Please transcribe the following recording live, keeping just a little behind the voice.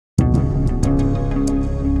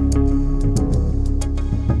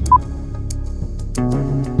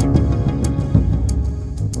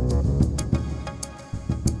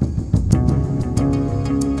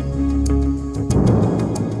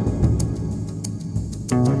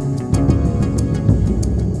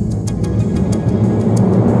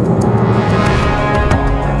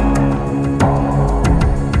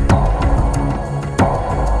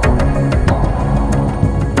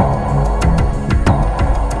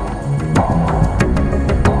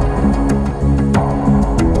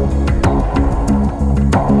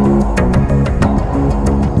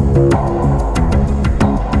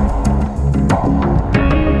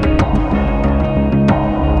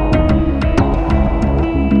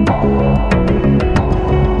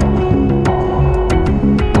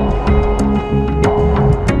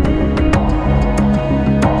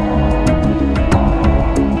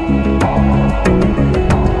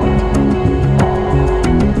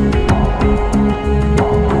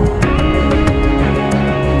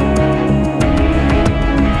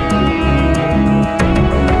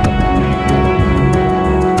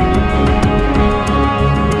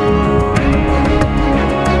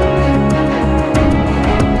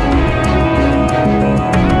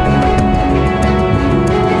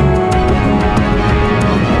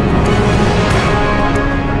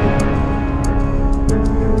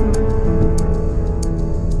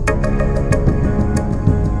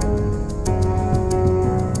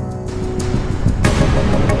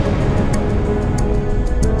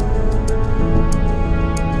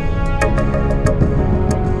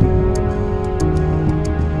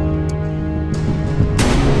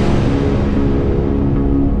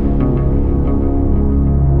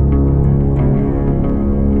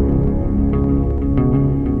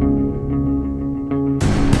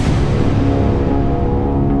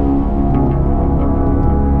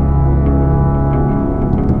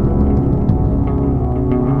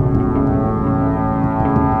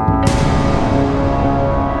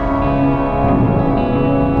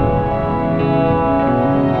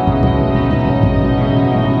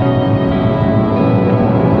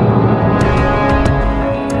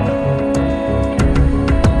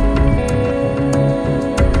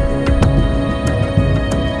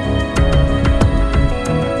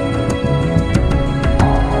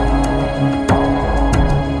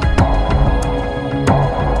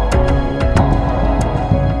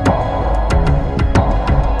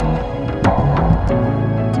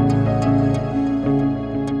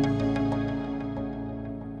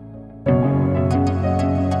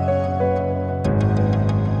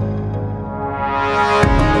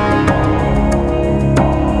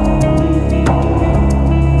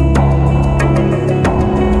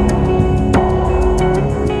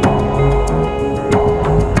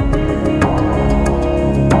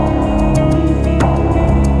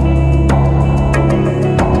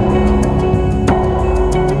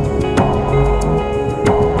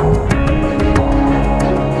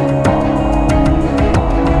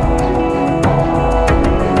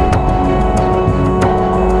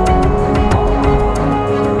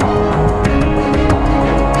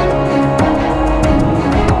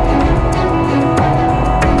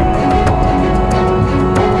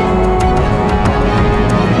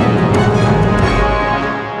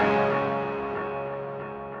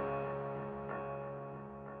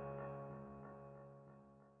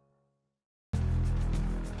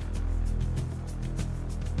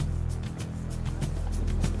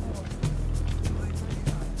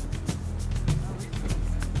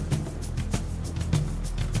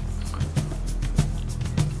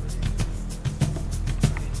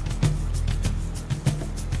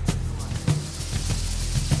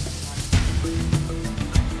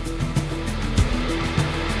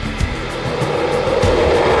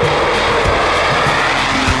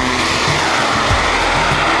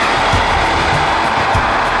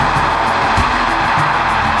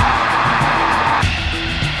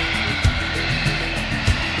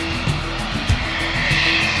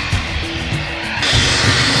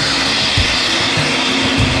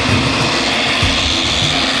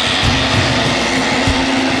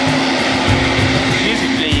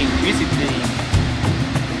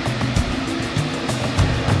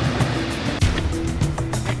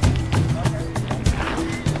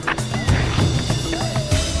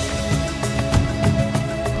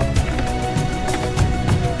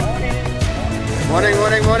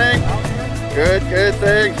Good, good,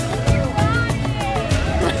 thanks.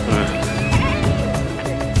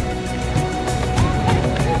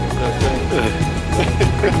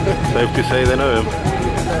 Safe to say they know him.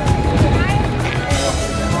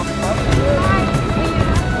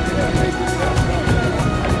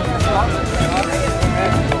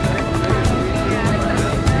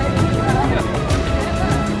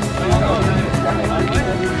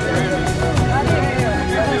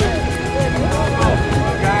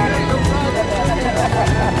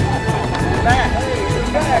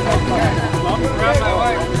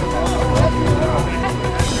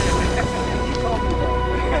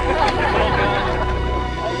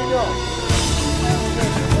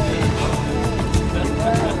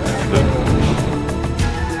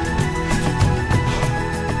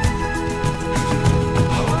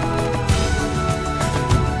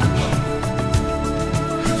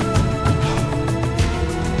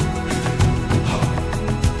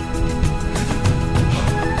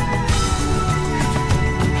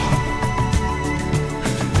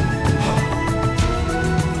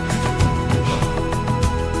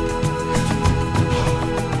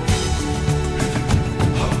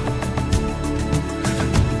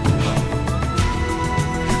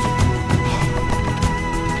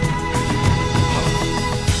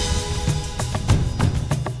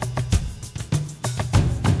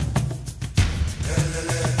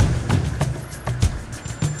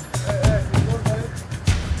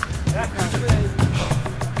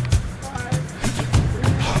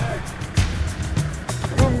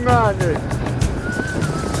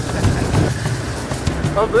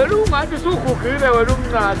 Belum ada suku kira belum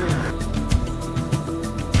ada.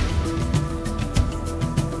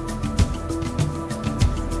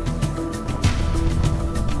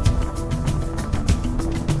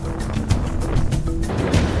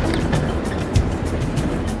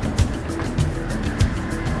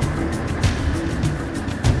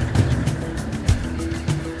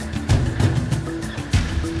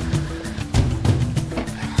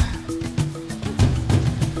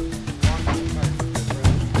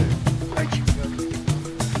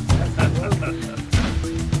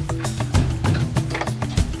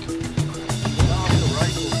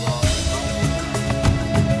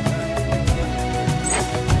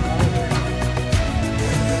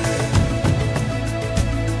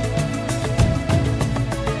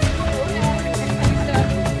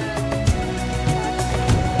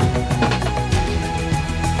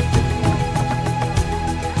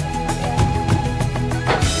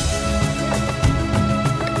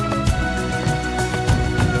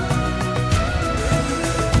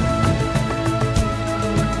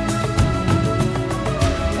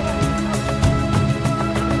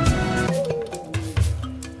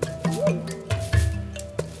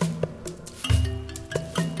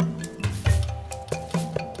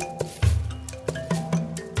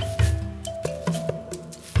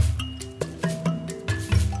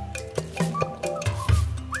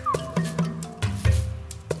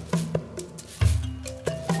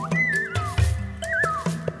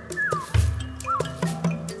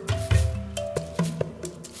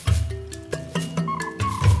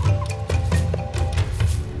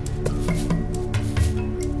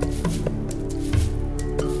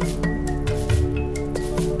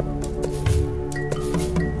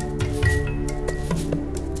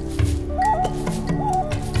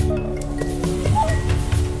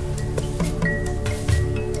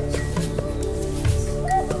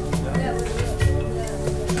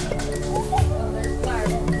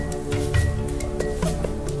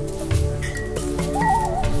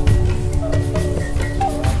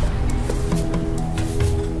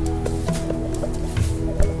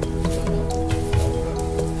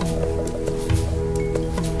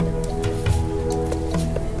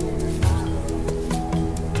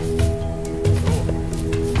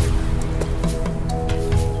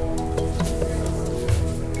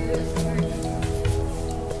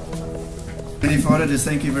 Father, just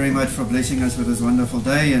thank you very much for blessing us with this wonderful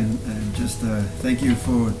day, and just thank you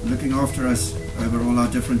for looking after us over all our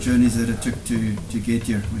different journeys that it took to get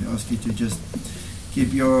here. We ask you to just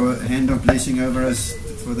keep your hand of blessing over us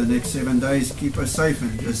for the next 7 days. Keep us safe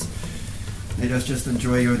and just let us just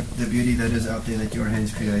enjoy the beauty that is out there that your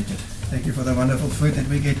hands created. Thank you for the wonderful food that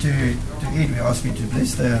we get to eat. We ask you to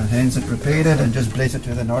bless the hands that prepared it and just bless it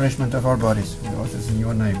to the nourishment of our bodies. We ask this in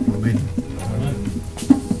your name. Amen. Amen.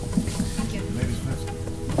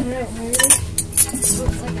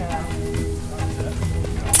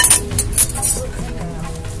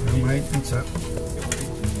 Homemade pizza.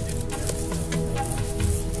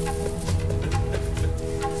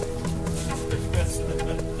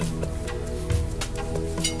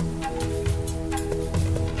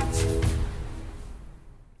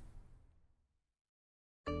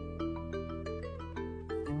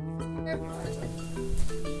 A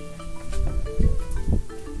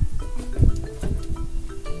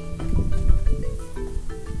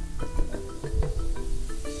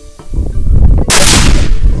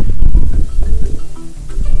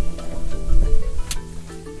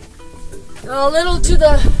little to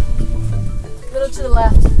the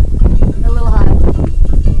left, a little high.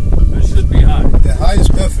 It should be high. The high is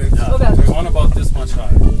perfect. Yeah. Okay. We want about this much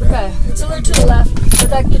high. Okay, it's a little to the left, but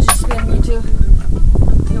that could just spin me too.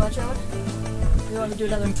 You want to try one? You want to do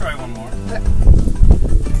another? You can try one more. Okay.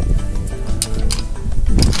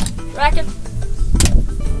 Racket.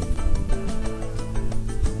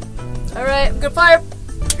 All right, I'm gonna fire.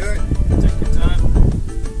 Good. Take your time.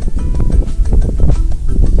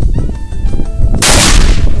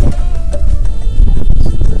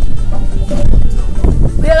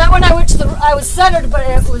 Yeah, that one I was centered, but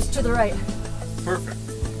it was to the right. Perfect.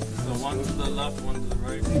 So one to the left, one to the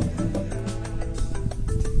right.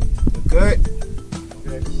 Good.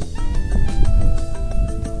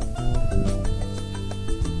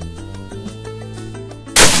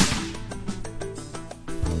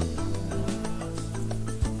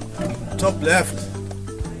 Top left,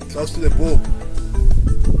 close to the bull.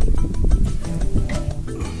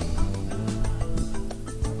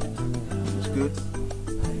 It's good.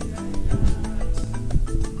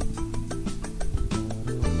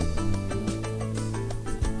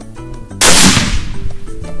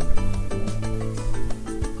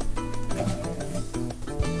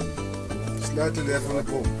 Slightly left on the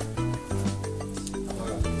bull.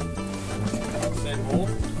 Same hole.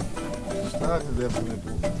 Slightly left on the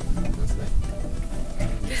bull. They're stacked.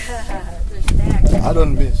 I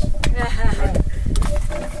don't miss. And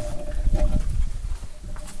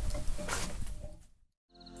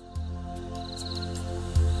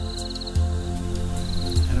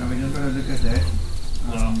are we not going to look at that?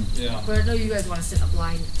 Yeah. But I know you guys want to sit in a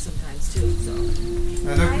blind sometimes too, so.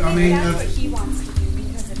 Look, I mean, that's what he wants to do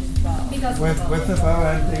because of his bow. with the bow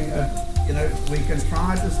hunting, you know, we can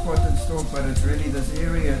try to spot and stalk, but it's really this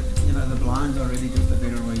area, you know, the blinds are really just a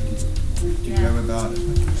better way to go about it.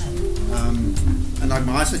 And like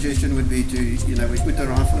my suggestion would be to, you know, we put the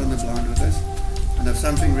rifle in the blind with us, and if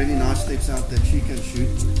something really nice steps out that she can shoot,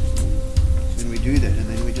 then we do that, and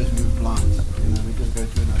then we just move blinds. You know, we just go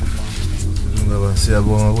to another blind.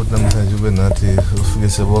 Siyabonga ukuthi namhlanje ube nathi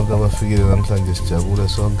ufikise bonke abafikile namhlanje sijabule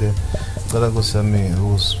sonke. Cela Nkosi yami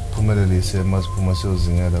usiphumelelise masiphuma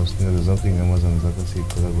siyozingela usinikele zonke inyamazana zakho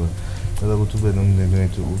siyiqhela kuwe. Cela ukuthi ube nomndeni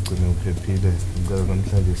wethu ugcine uphephile. Ngicela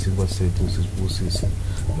namhlanje isinkwa sethu sisibusise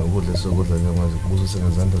nokudla sokudla nyamazi kubusise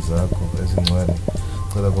ngezandla zakho ezingcwele.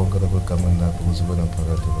 Cela konke lapho egameni lakho ukuze ube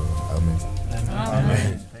naphakade baba. Amen.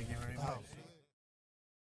 Amen.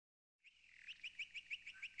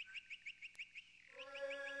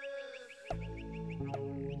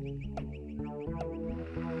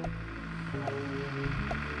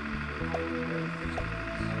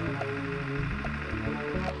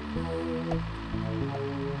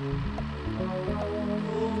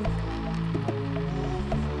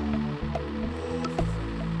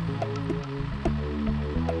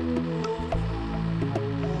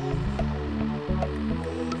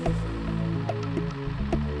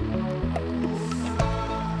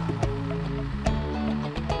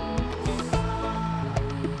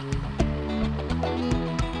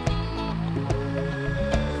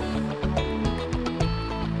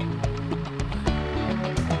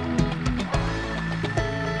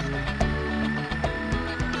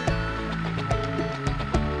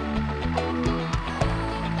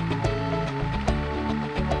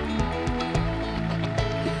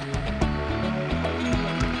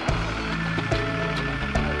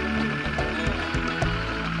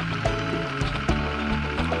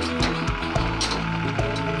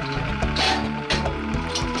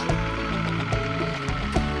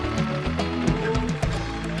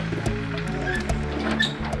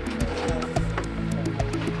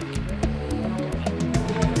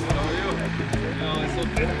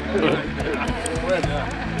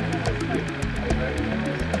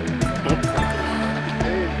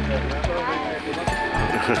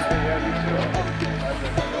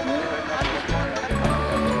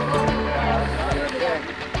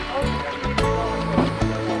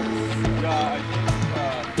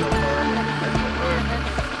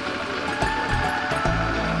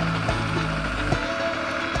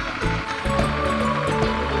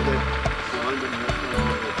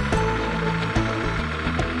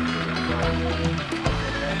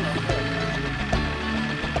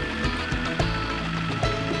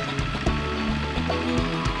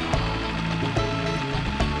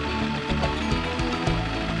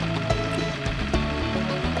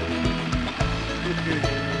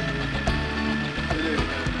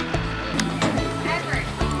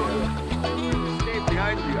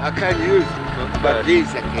 I can't use, but these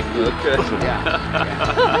I can use. Okay.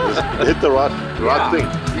 Yeah. Hit the rock thing.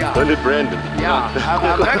 Yeah. Don't hit Brandon. Yeah.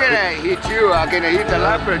 I'm not gonna hit you. I'm gonna hit the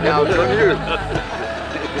leopard now. Don't you?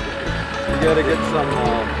 You gotta get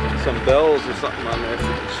some bells or something on there so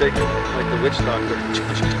you can shake it like the witch doctor.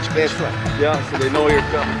 This one. Yeah, so they know you're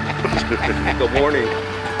coming. The warning.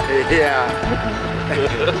 Yeah.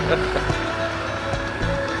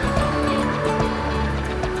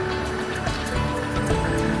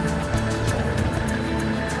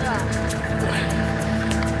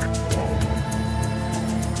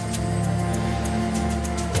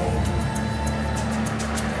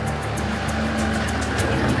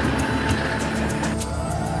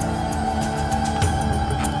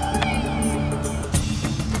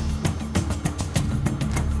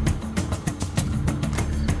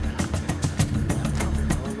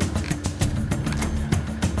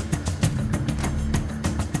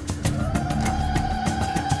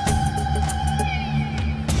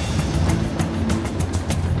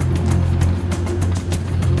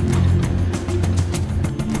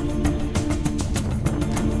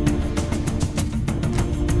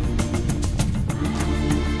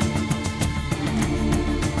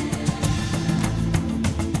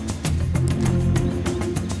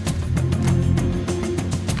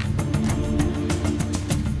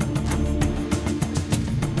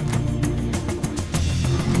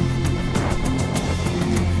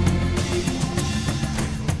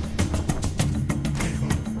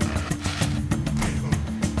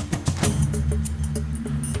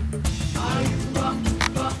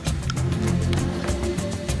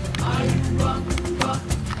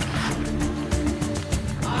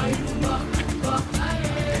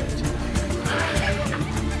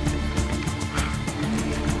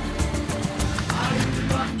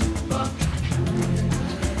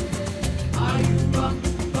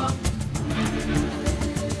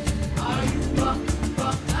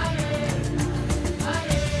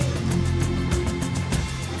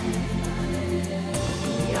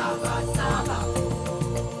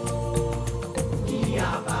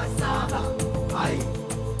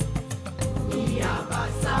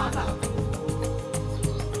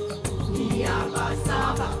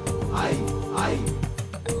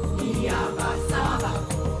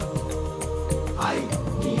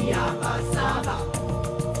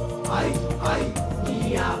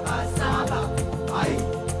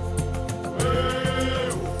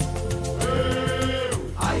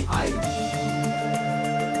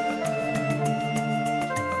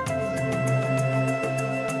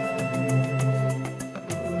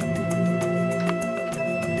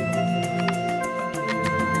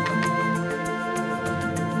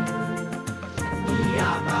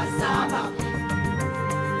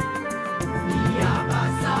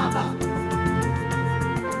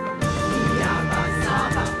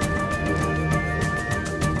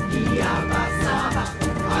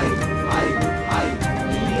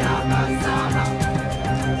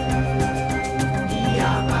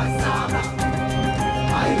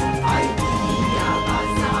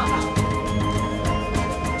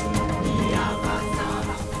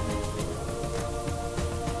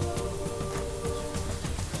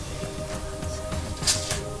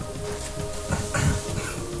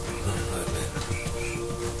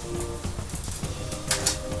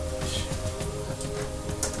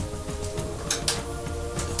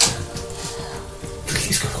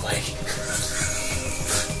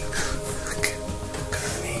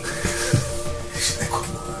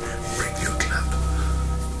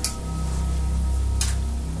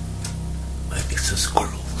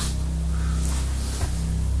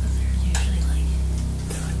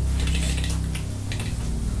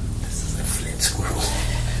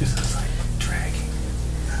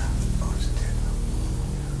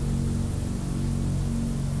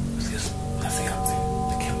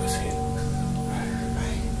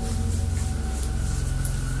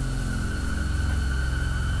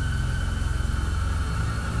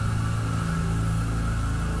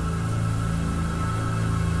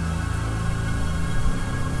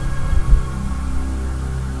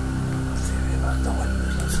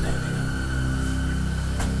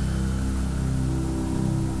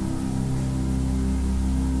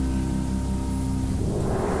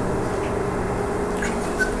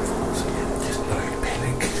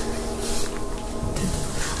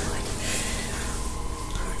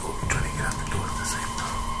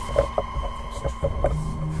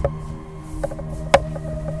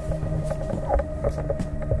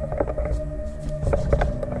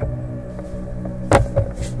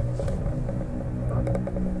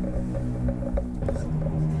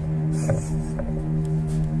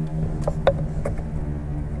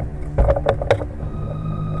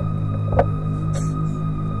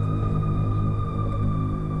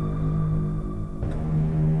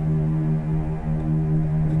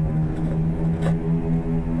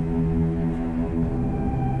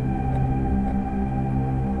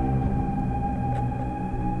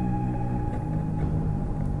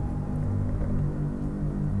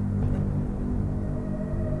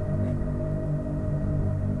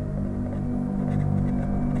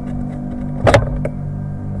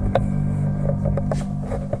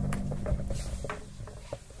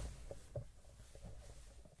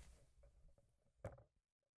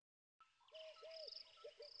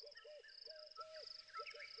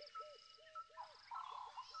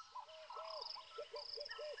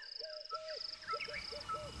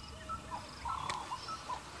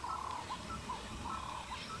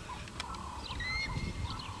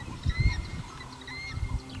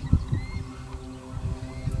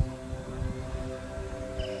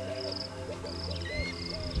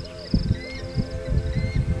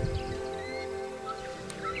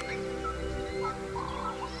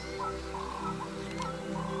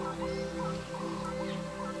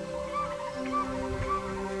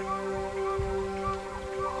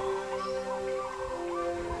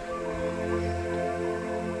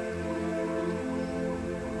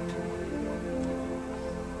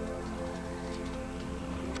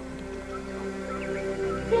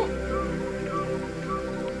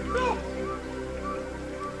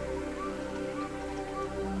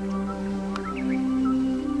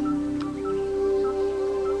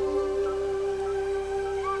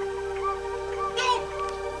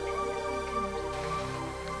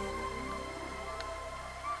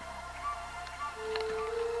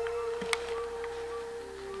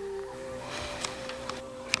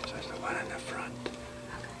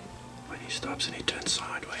 Stops and he turns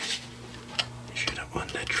sideways. You shoot him on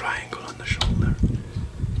that triangle on the shoulder. So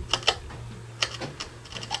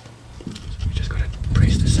you just gotta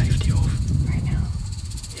press the safety off. Right now?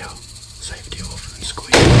 Yeah, safety off and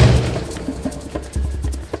squeeze.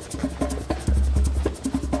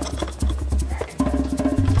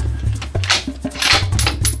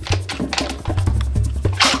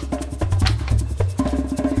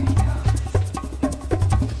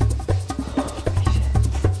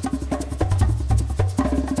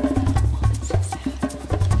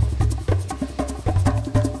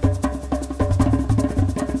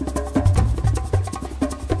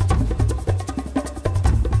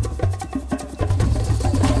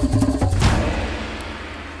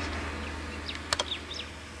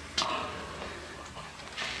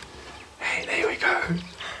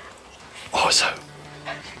 Awesome.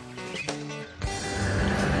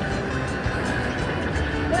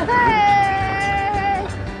 Hey!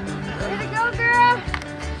 Way to go, girl!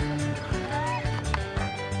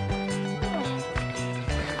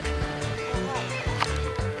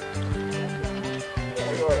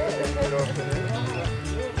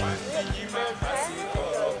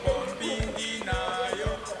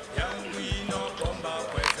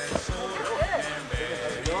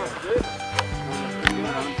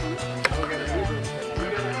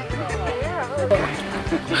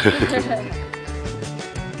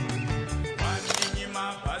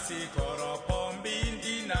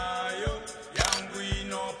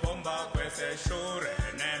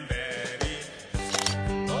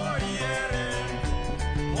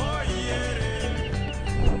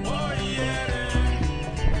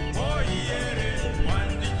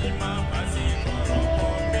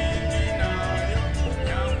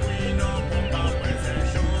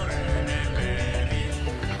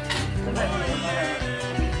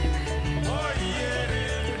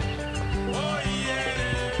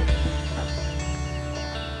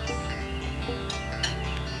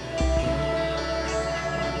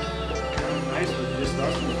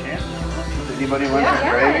 Anybody want to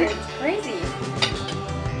pray? It's crazy.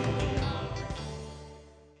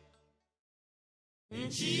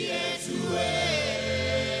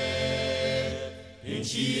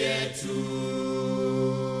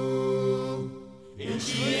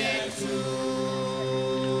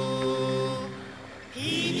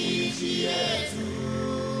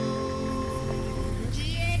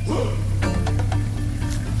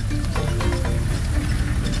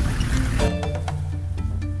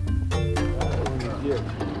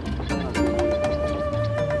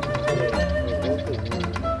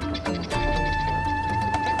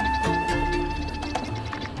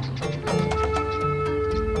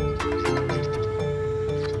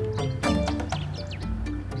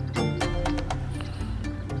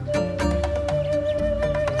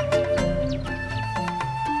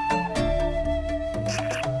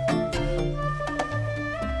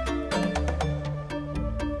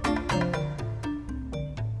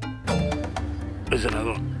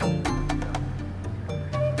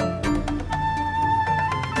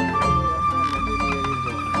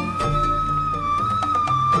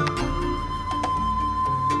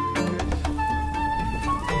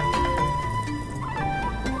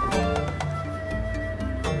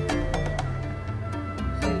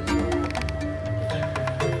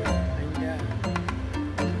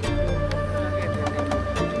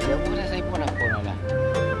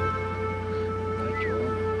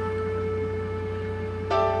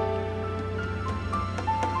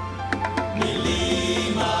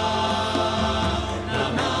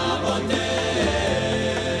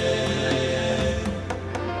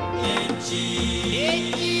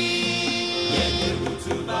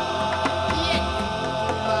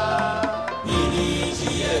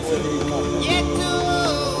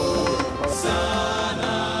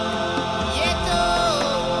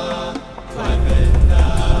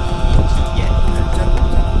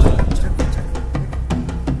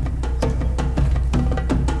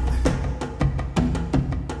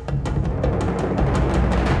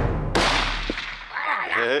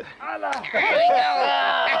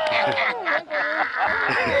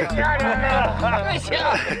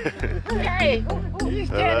 Hey, he's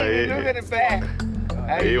standing and look at the back.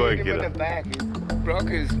 He won't get the up. back. He broke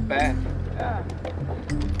his back.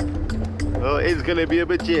 Oh, it's gonna be a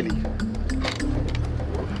bit jelly.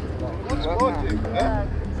 I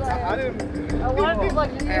wanted to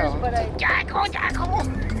plug your ears, but I had to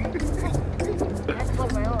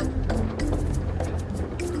plug my own.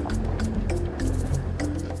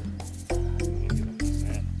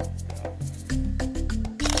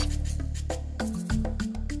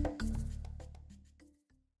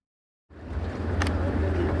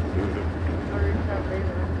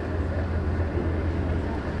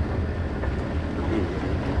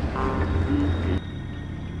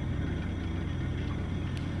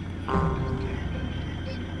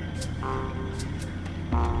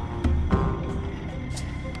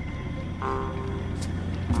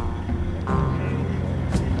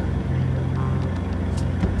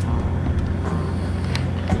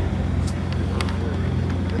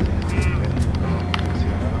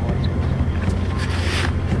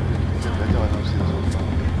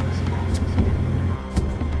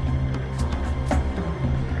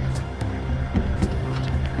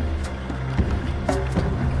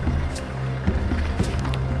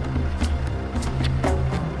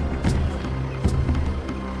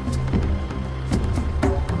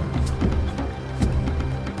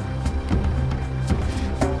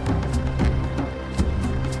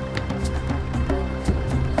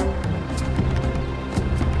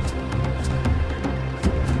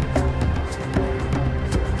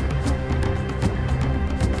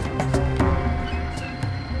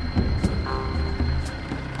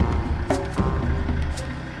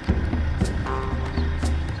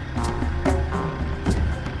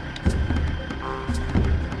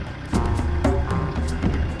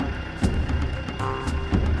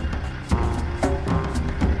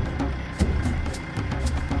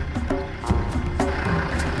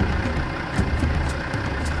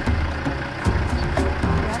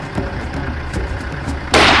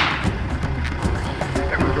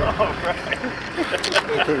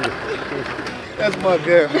 That's my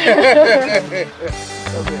girl.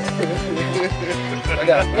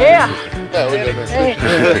 Yeah. Hey.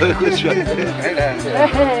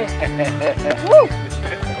 Woo.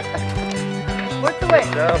 What's the way?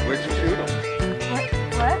 Yeah, where'd you shoot him?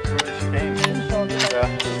 What?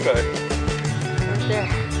 Yeah, okay. There.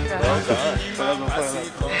 Well done.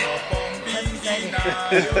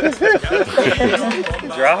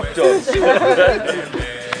 Dropped him.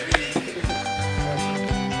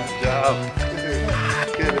 Good job.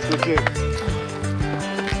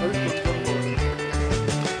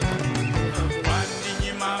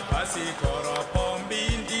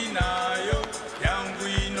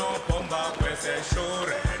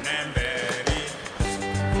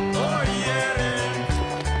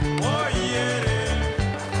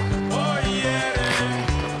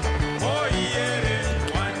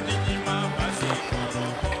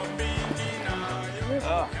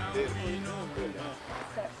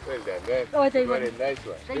 Oh, I thank you. Very nice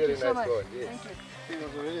one. Thank Very you so nice much. one. Yes. Thank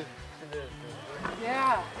you.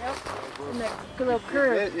 Yeah, yep. And that little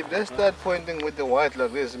curve. If they start pointing with the white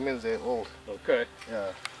like this, it means they're old. Okay.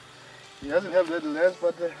 Yeah. He doesn't have that lens,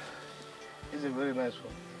 but it's a very nice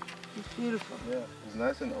one. It's beautiful. Yeah, it's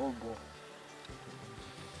nice and old ball.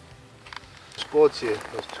 Sports here.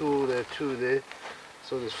 There's two there,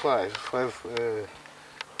 so there's five.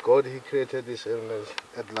 God, he created this animal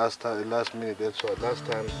at last minute. That's why last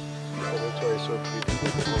time. So that's why it's so pretty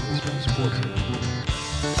with all these sports here.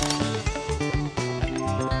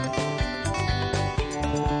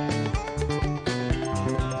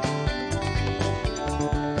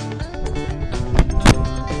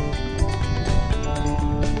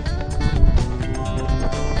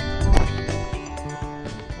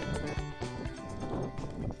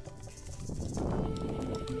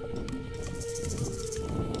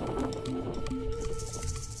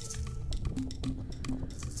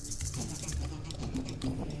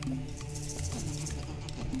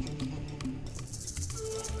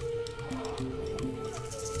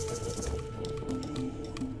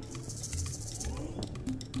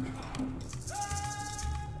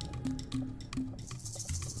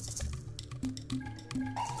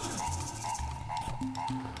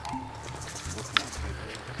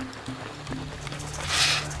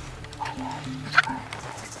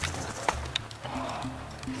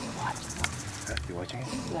 watching it?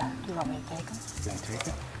 Yeah. Do you want me to take him? You gonna take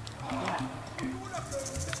it? Yeah.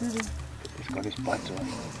 He's got his buds on.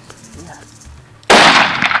 Yeah.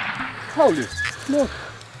 Holy smoke!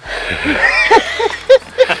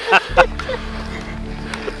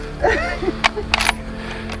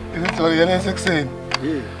 That's what you're 16.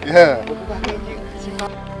 Yeah. Yeah.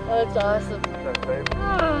 That's awesome.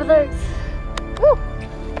 Oh, thanks. Woo!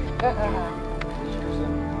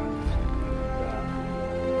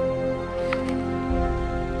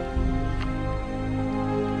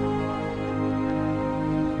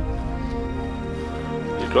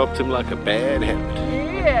 You dropped him like a bad habit.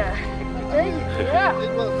 Yeah. Thank you. Yeah.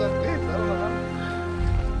 It was like this, I don't know how.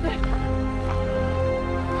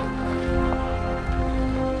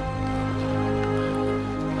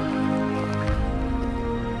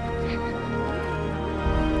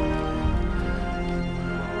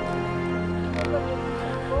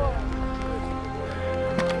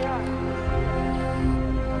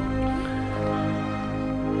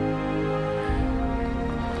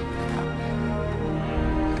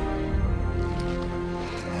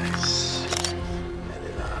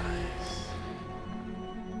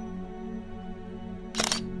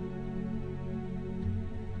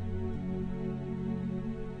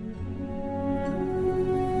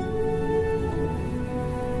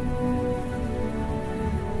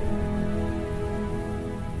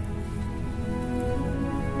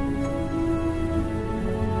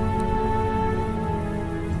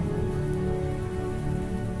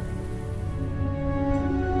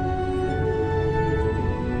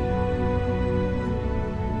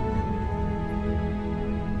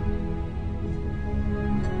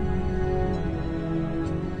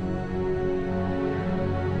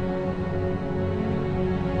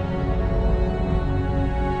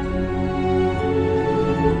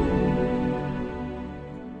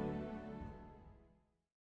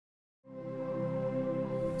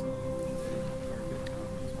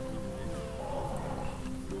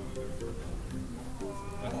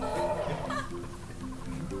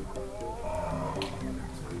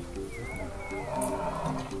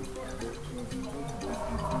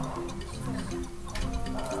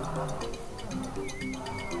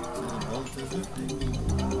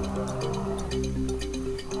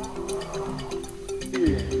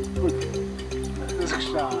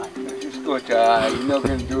 Good, you're not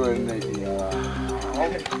going to do anything.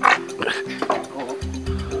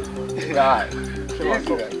 Yeah, let's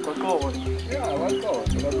go. That's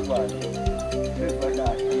fine. Just like that.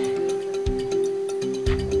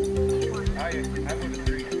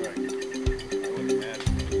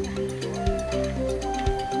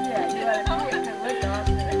 Yeah, you gotta do it. We're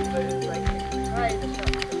awesome, but it's like, right,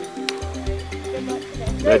 good luck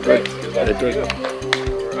today. That's right. That's right.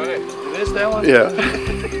 Alright. It is that one? Yeah.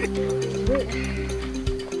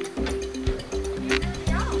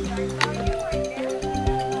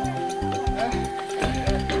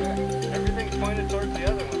 Everything's pointed towards the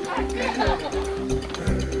other one.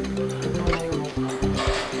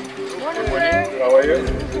 Morning, sir. How are you?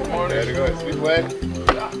 Good morning. There you go. Sweet wet.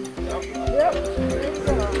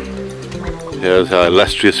 Here's our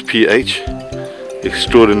illustrious PH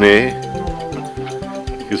extraordinaire.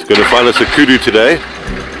 He's going to find us a kudu today.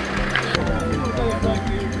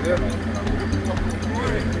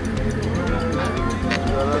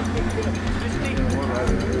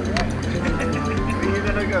 Where you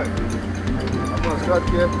gonna go? I'm gonna start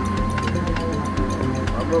here.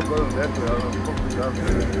 I'm not going that way. I'm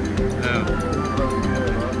gonna focus down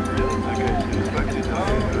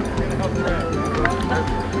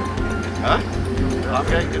Huh? I'm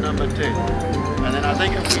going to number 10. And then I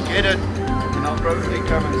think if we get it, then I'll probably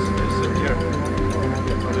come and sit here.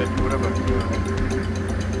 Or whatever.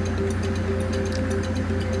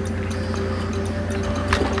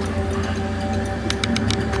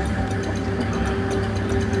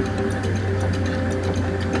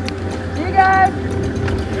 See you guys.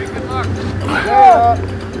 Good luck.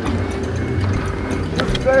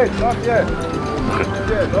 Stay, not yet. Not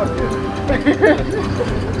yet.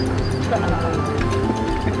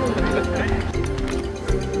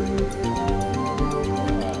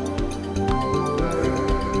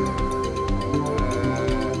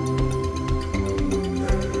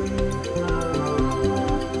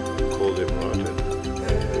 Call them right in.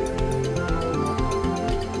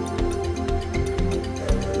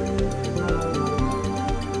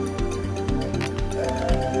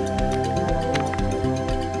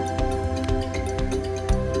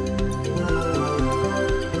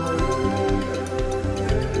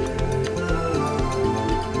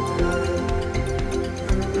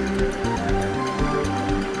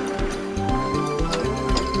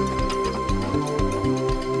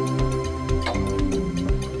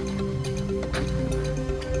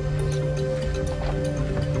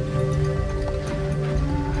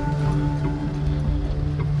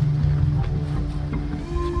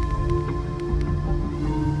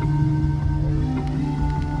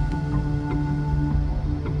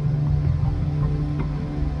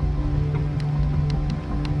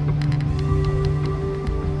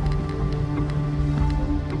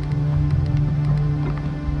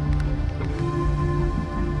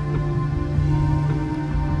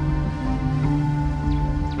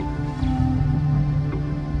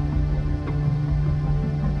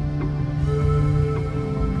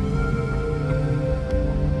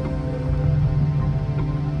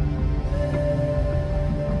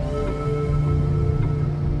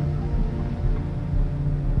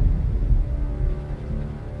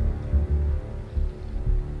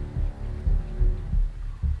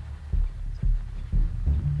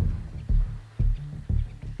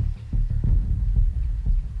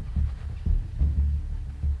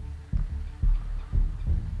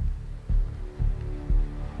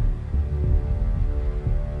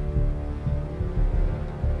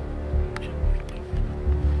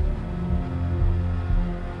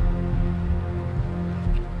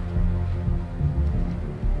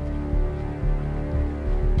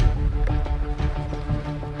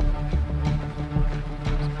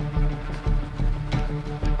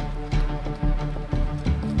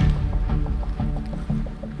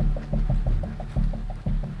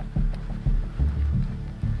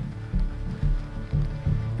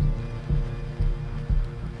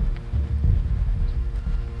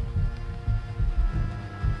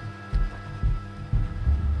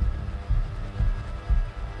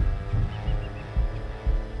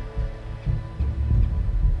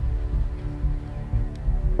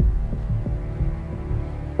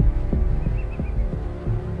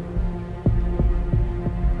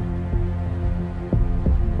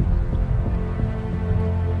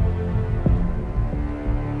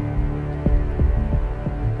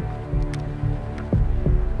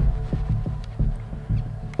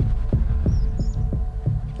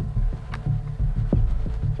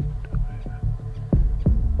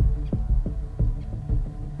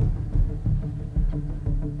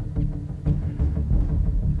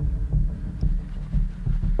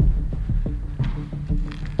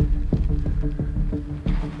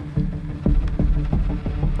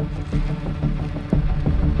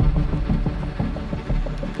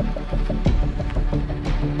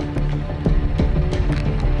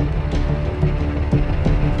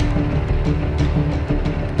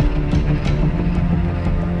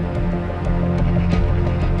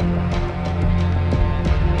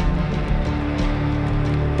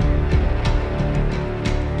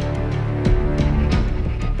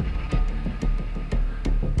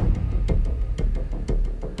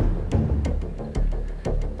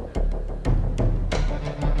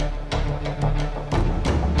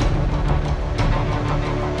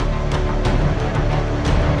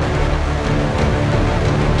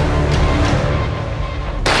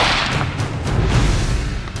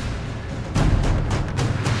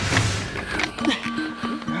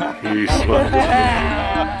 smart.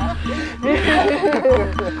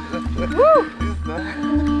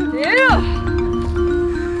 Yeah.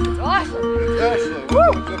 It's awesome.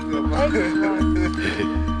 Woo. Thank you.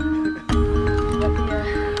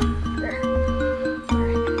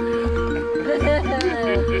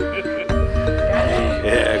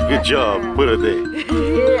 Yeah, good job. Put it there.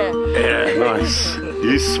 Yeah. Yeah, nice.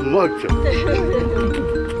 You smoked him.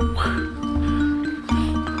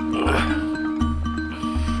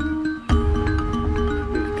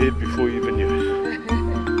 Dead before you even knew it.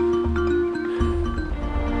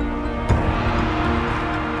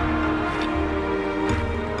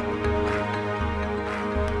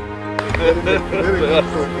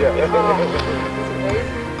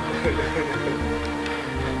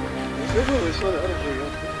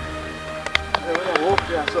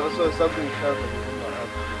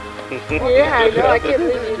 Yeah, I know. I can't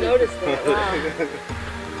believe you noticed that. Wow.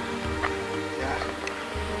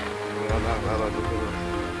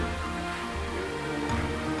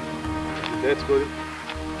 That's good.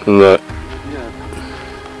 No.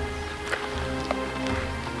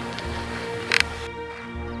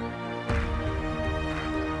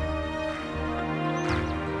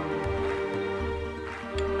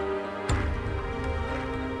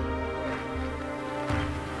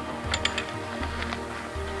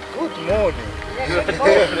 Good morning.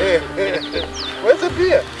 Where's the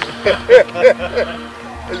beer?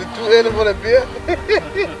 Is it too early for the beer?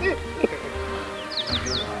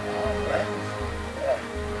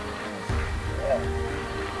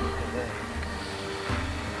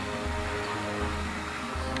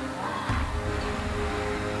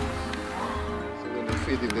 So when they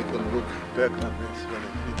feed it, they can look back like this when they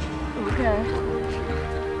feed it. Okay.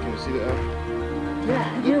 Can you see the arm? Yeah,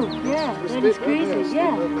 I do. Yeah, that is crazy.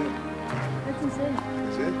 Yeah. That's insane.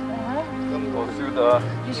 See? Uh-huh. Go through the...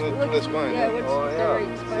 Just through look, the spine. yeah, what's the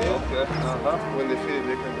right spine? Okay. When they feed it,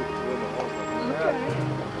 they can look through the hole.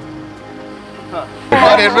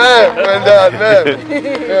 Money man, well done man.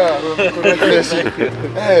 Yeah, congratulations.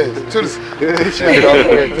 Hey, cheers.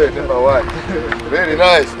 Cheers, my wife. Very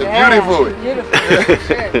nice, they're beautiful. Beautiful.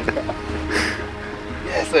 Sure.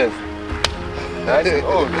 Yes, sir. Nice.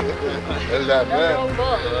 Oh, well done man.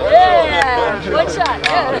 Yeah, one shot.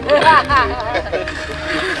 Yeah.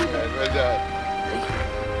 Well done.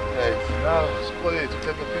 Nice. Now, spoil it to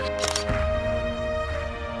take a picture.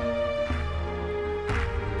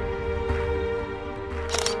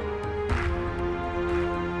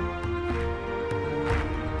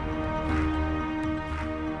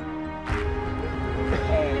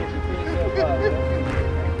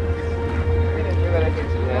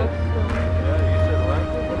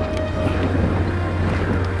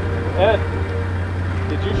 Ed,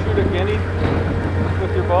 did you shoot a guinea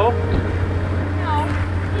with your bow? No,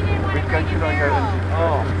 he didn't want to bring his arrow.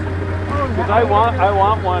 Oh, because I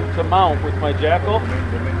want one to mount with my jackal.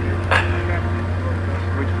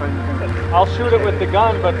 I'll shoot it with the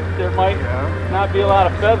gun, but there might not be a lot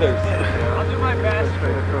of feathers. I'll do my best.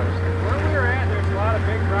 Where we were at, there's a lot of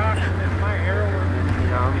big rocks, and if my arrow were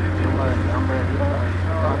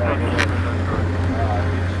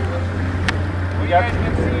what you guys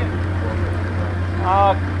been seeing? A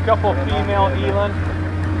couple female eland.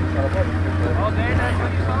 All day, that's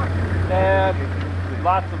what you saw? And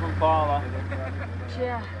lots of impala.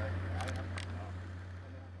 Yeah.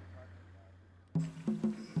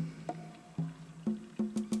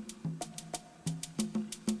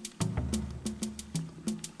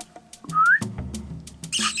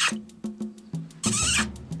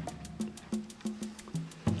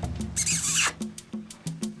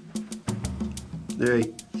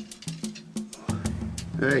 Hey.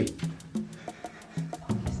 Hey.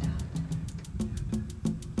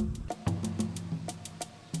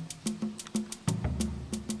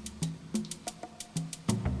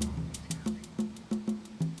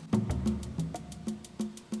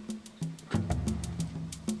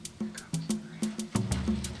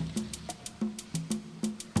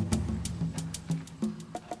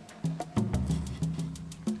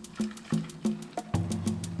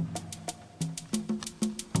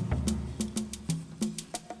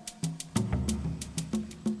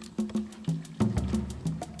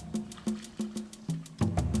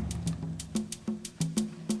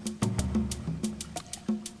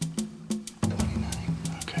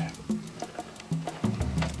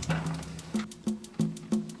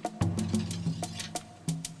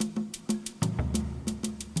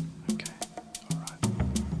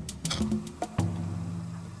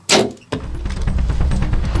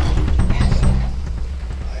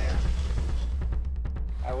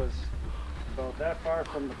 That far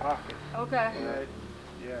from the pocket. Okay.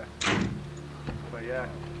 Yeah. But yeah.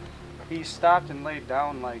 He stopped and laid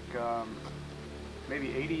down like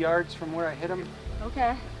maybe 80 yards from where I hit him.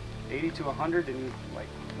 Okay. 80 to 100, and he like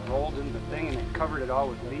rolled in the thing and it covered it all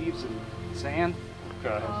with leaves and sand.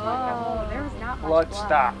 Okay. Oh, there was not much Blood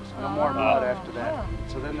stopped. No more blood Oh. after that.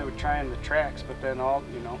 So then they were trying the tracks, but then all,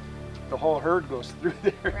 you know, the whole herd goes through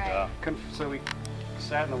there. Right. So we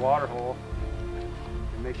sat in the water hole,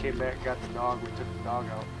 and they came back, got the dog. We took the dog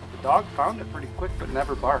out. The dog found it pretty quick, but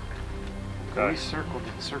never barked. Okay. We circled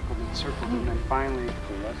it, and then finally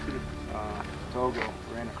Togo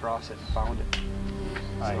ran across it and found it.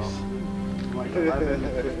 Nice. So, like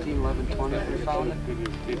 15, 11, 20, we found it.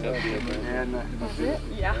 And That's it?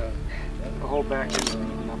 Yeah. the whole back end was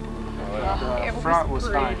eaten up a little bit. Yeah. The front was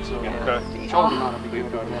fine, so Okay. shoulder ought to be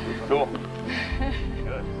good. Cool.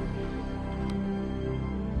 Good.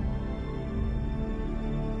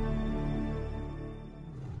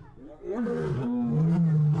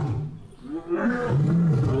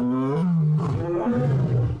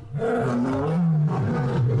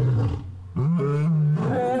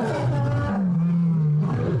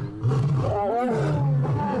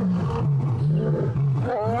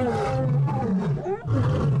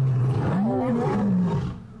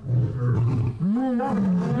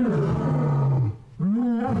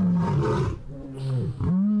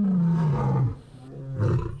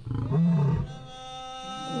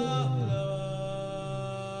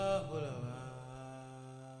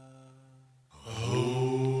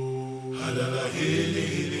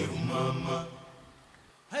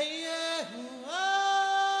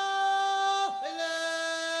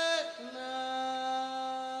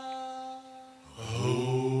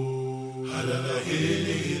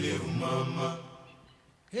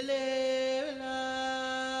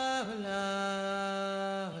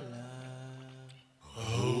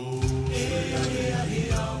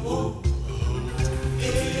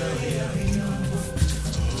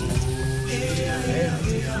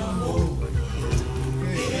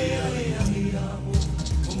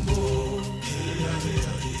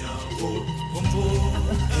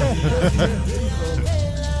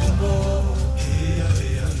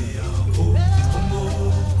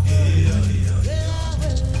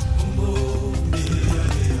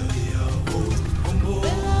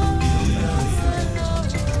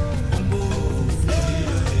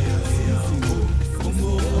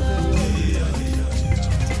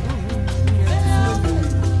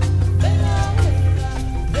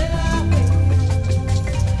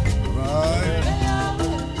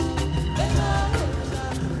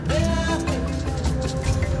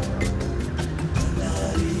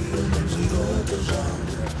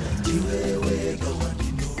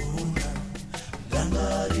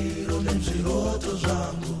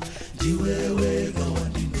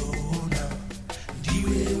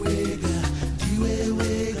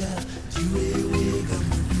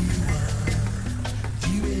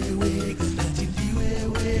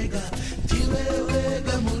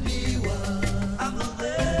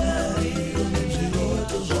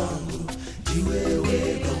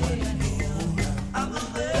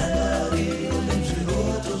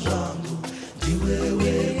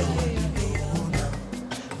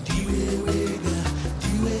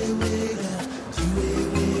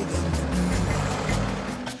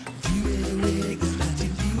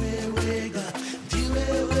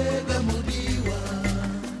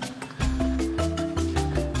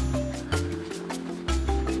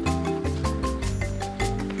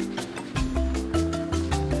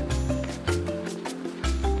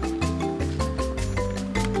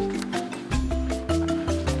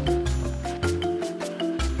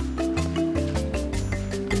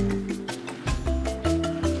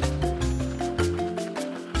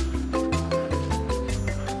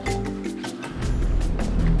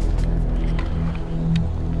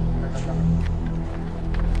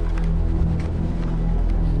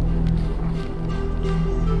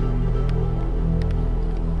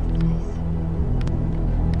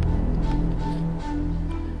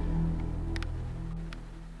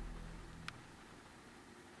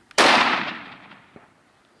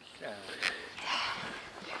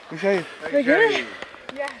 Okay. We good?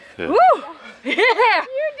 Yeah. Yeah. Woo! Yeah!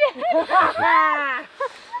 You did!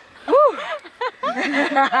 Woo!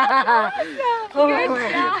 Oh my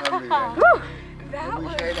God. Woo! That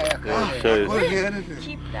was...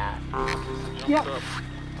 Keep that. Yep.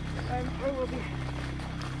 Where will be?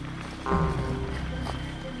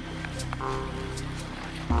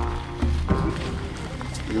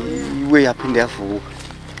 Way up in there for.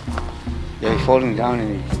 Yeah, he's falling down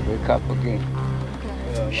and he wake up again.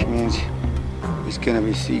 Which means he's gonna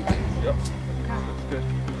be sick. Yep.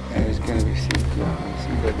 And he's gonna be sick. Yeah, he's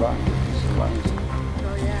in the body.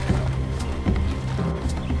 Oh yeah.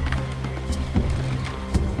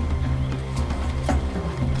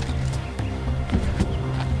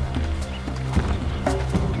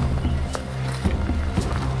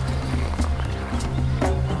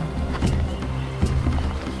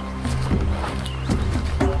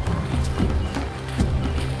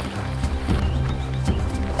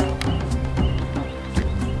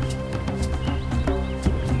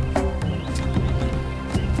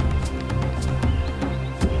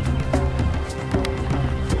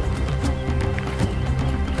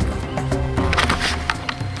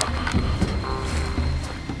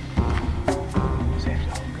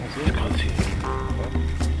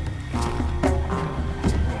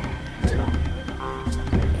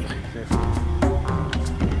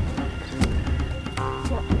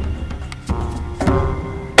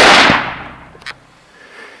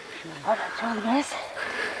 Oh, that's really nice.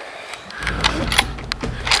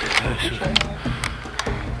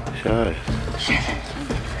 Shy.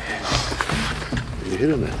 You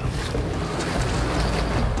hitting that?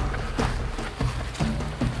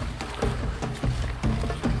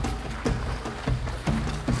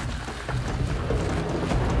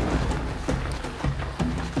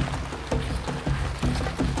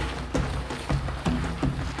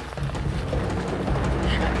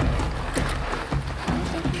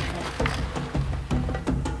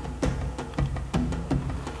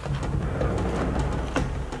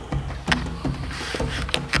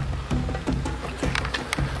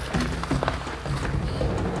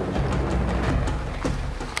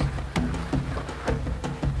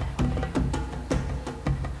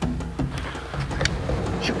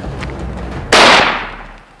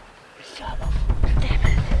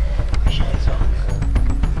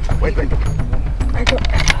 Wait. I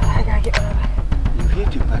gotta get rid of it. You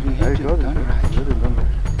hit it, buddy. You hit it. Done right.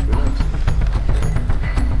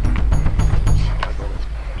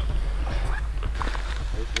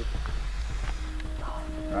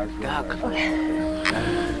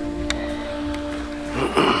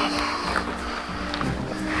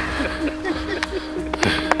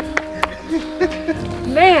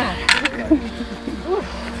 Man!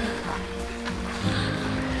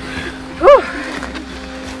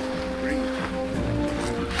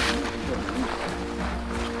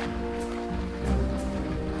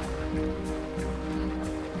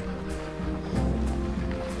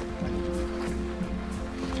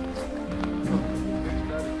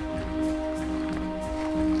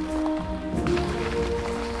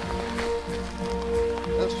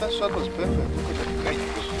 That first shot was perfect. Look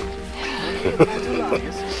at that.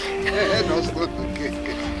 Yeah, no, it's good. Okay.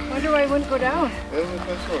 Wonder why I wouldn't go down. That was the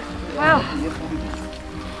first shot. Wow,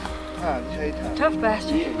 Ah, shade. tough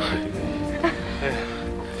bastard.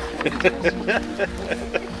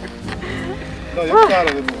 No, you're proud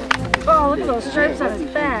of it more. Oh, look at those stripes on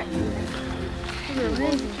his back. These are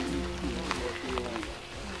amazing.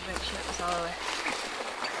 Make sure it's all the way.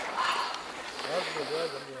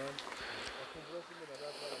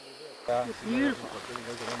 It's beautiful.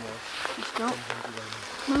 Just don't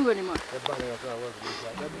move anymore.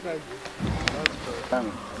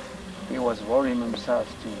 He was worrying himself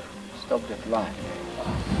to stop the fly.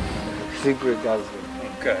 Secret does it.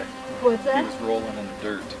 Okay. What's He that? was rolling in the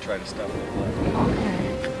dirt to try to stop it. Okay.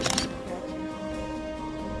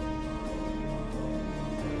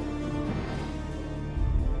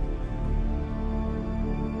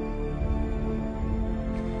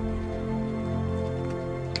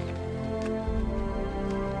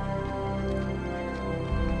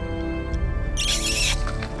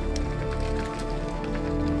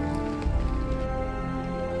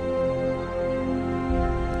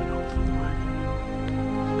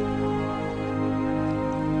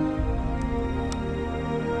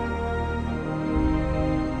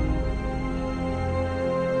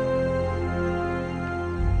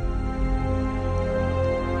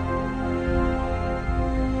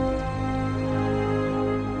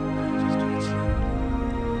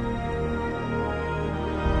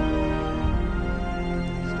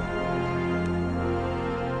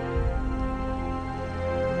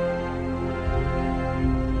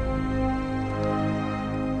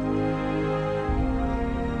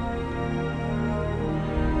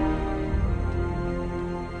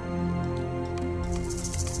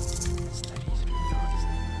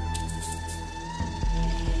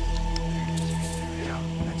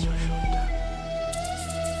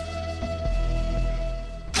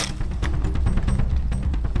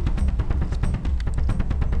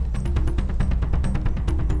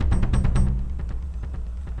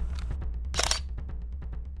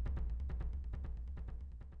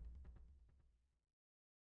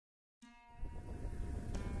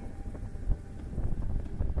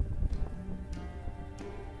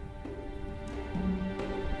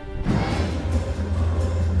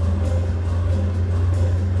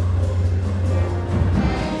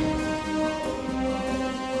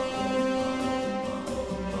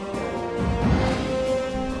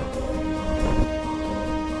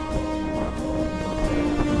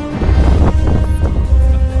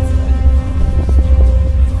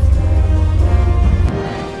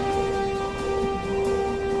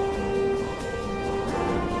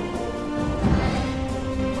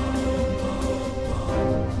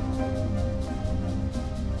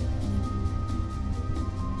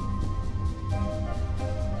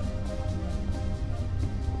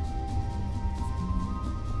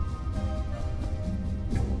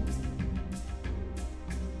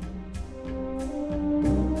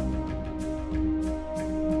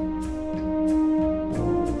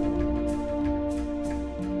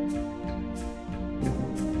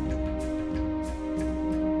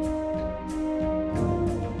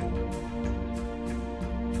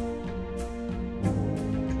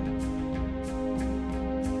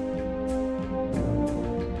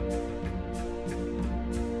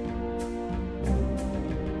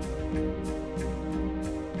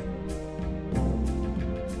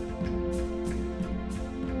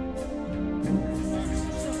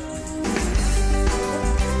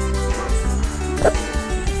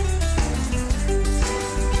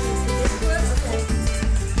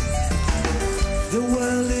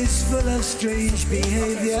 strange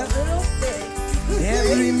behavior.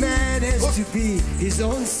 Every man has to be his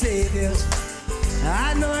own savior.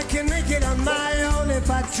 I know I can make it on my own if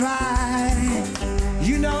I try.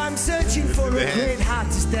 You know I'm searching for a great heart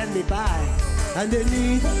to stand me by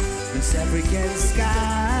underneath this African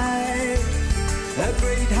sky. A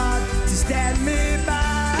great heart to stand me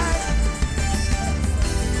by.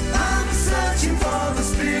 I'm searching for the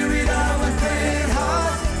spirit of a great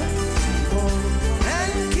heart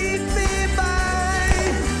and keep me by.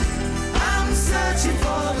 I'm searching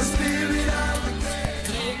for the spirit of a great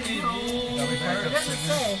heart.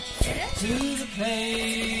 To the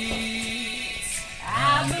place I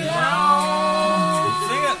belong.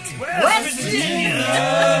 Sing it. West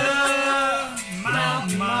Virginia, my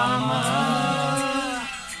mama,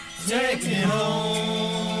 take me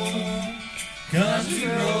home, country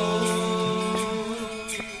road.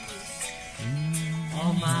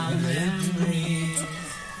 All my memories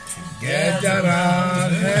get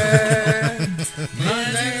around here.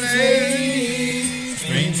 Monday lady,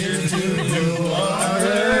 stranger to blue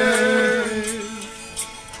water.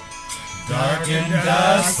 Dark and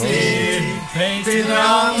dusty, painted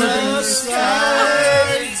on the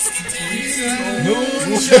sky.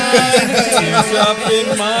 Moonshine, tears up in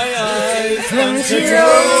my eyes. Country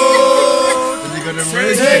road,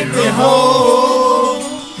 take me home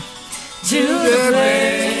to the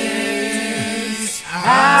place I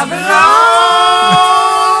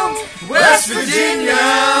belong. West Virginia,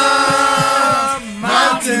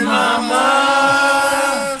 mountain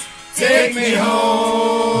mama, take me home.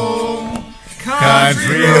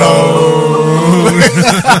 Country road.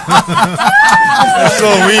 That's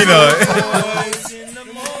all we know.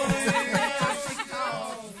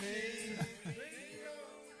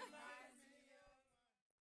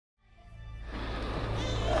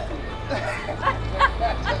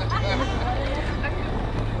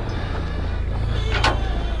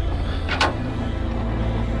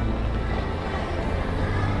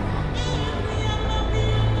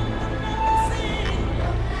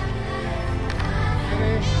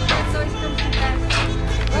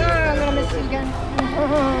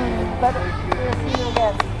 But we'll see you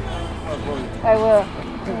again. I will.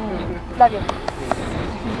 Love you.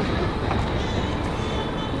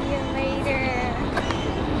 See you later.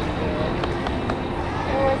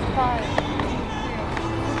 It was fun.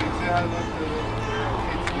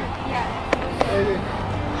 Yeah.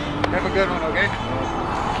 Have a good one, okay?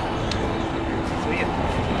 See ya.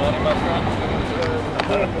 Morning, my friend.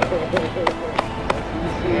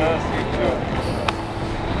 Yeah, see you too.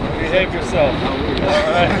 Behave yourself. All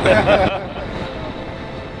right.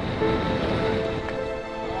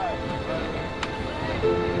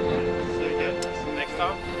 See you again. Next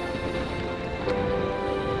time.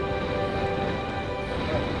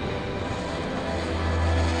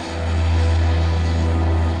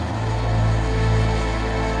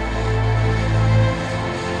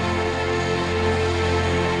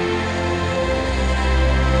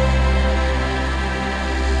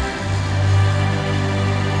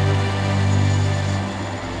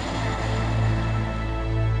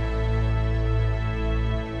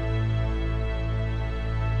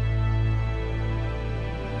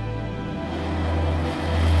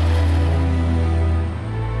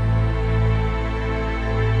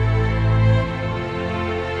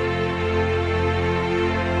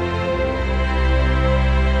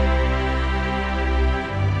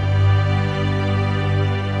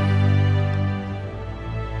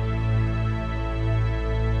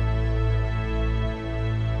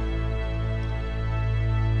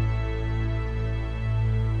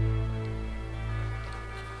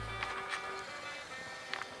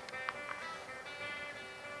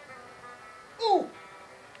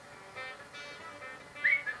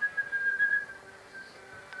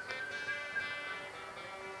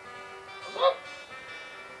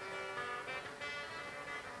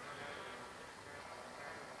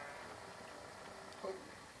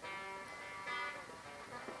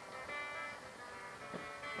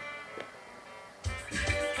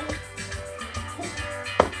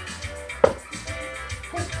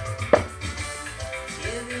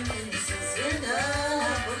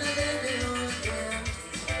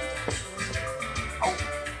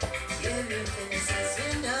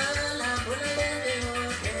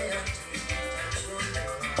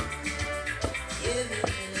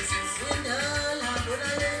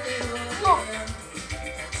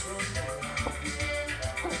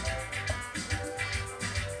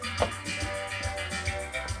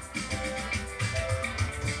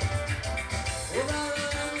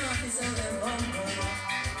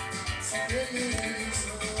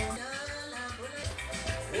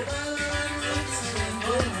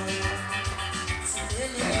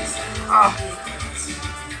 Ah.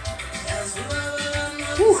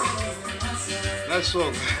 Whew. Nice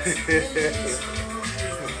song.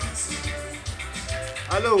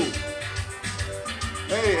 Hello.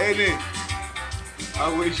 Hey, Annie. I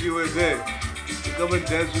wish you were there to come and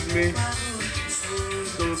dance with me,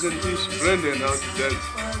 so we can teach Brendan how to dance.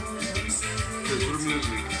 Just through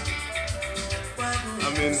music. I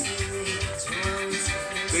mean,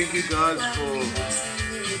 thank you guys for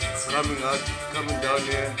coming down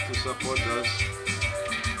here to support us.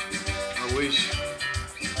 I wish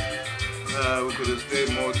we could have stayed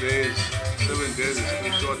more days. 7 days is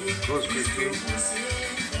too short, it goes quickly.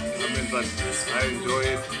 I mean, but I enjoy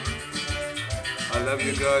it. I love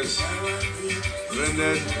you guys.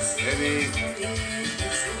 Brendan, Annie,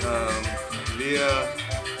 Leah,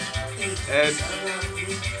 Ed,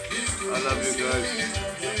 I love you guys.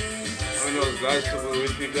 I know it's nice to be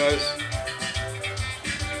with you guys.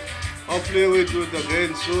 Hopefully we'll do it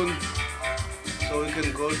again soon, so we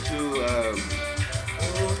can go to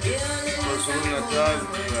Natal,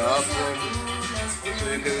 where I'm from, so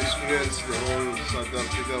you can experience the whole South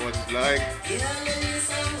Africa, what it's like.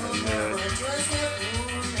 And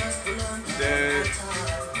the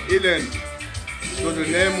island has got a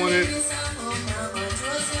name on it,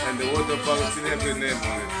 and the water park still have a name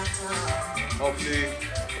on it. Hopefully,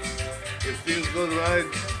 if things go right,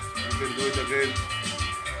 we can do it again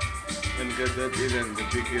and get that island, the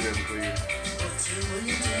big island for you.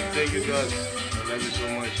 Thank you guys, I love you so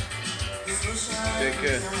much. Take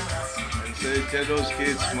care, and tell those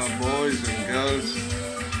kids, my boys and girls,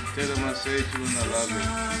 tell them I say to them I love you.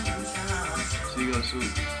 See you guys soon.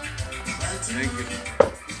 Thank you.